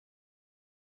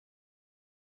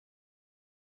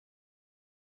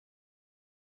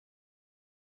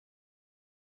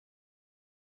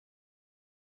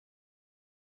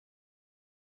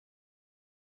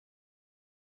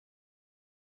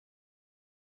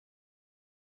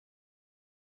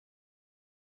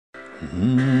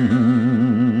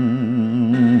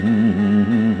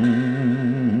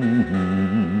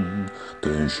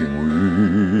Dancing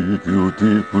with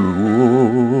beautiful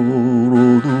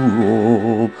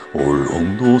world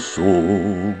along the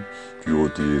song,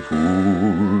 beautiful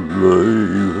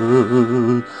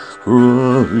lady,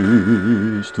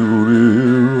 Christ to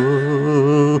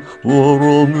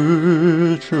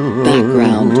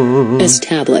Background.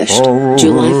 Established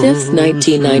July 5,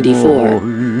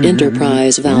 1994.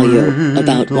 Enterprise value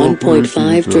about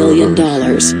 $1.5 trillion.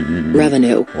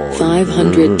 Revenue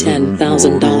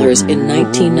 $510,000 in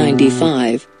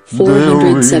 1995.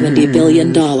 $470 billion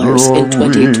in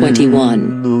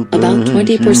 2021. About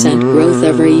 20% growth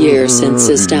every year since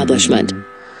establishment.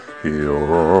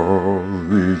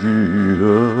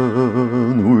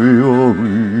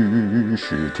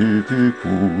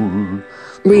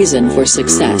 Reason for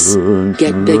success.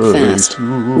 Get big fast.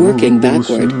 Working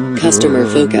backward. Customer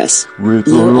focus.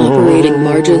 Low operating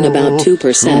margin about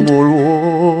 2%.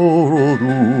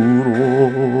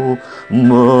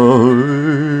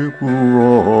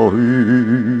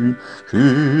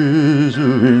 Kids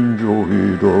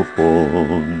enjoy the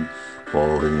fun.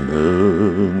 Fine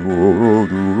and world,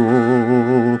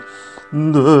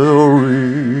 there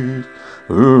is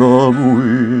love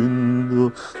in the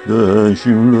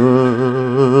dancing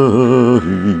light.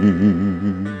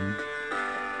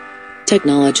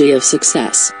 Technology of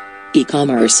success.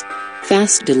 E-commerce.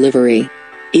 Fast delivery.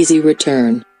 Easy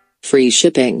return. Free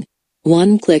shipping.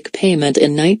 One-click payment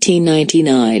in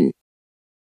 1999.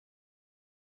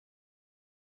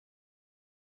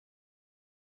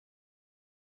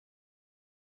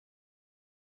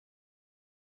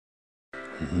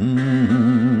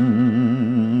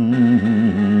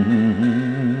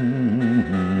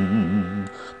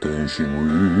 Dancing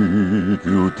with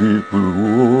beautiful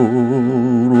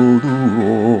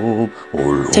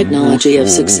world. Technology of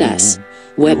success.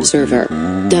 Web server.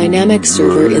 Dynamic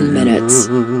server in minutes.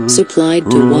 Supplied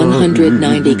to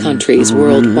 190 countries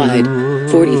worldwide.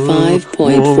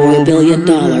 $45.4 billion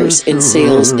in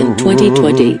sales in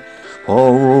 2020.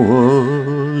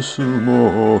 Our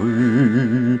smile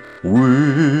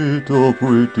with a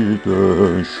pretty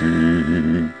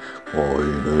dancing.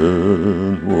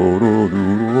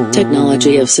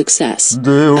 Technology of success.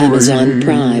 Amazon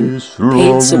Prime.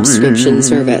 Paid subscription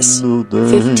service.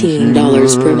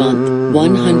 $15 per month.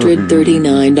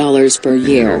 $139 per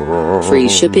year. Free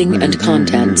shipping and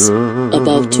contents.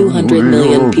 Above 200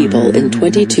 million people in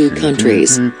 22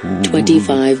 countries.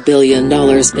 $25 billion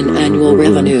in annual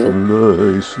revenue.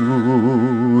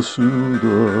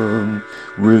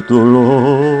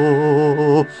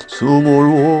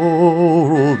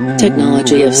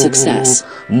 Technology of success.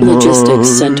 Logistics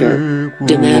center.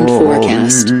 Demand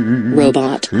forecast.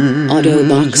 Robot. Auto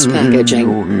box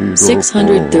packaging.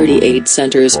 638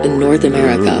 centers in North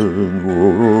America.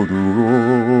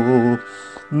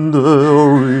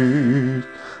 There is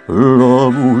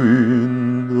love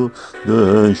in the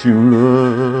dancing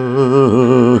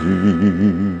light.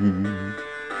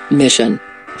 Mission.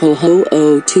 HOHO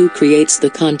O+O creates the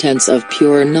contents of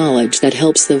pure knowledge that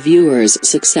helps the viewer's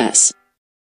success.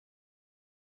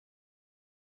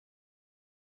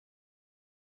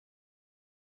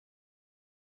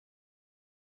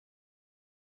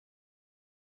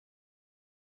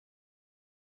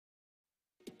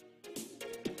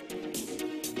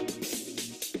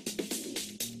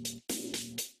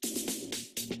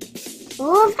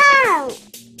 HOHO!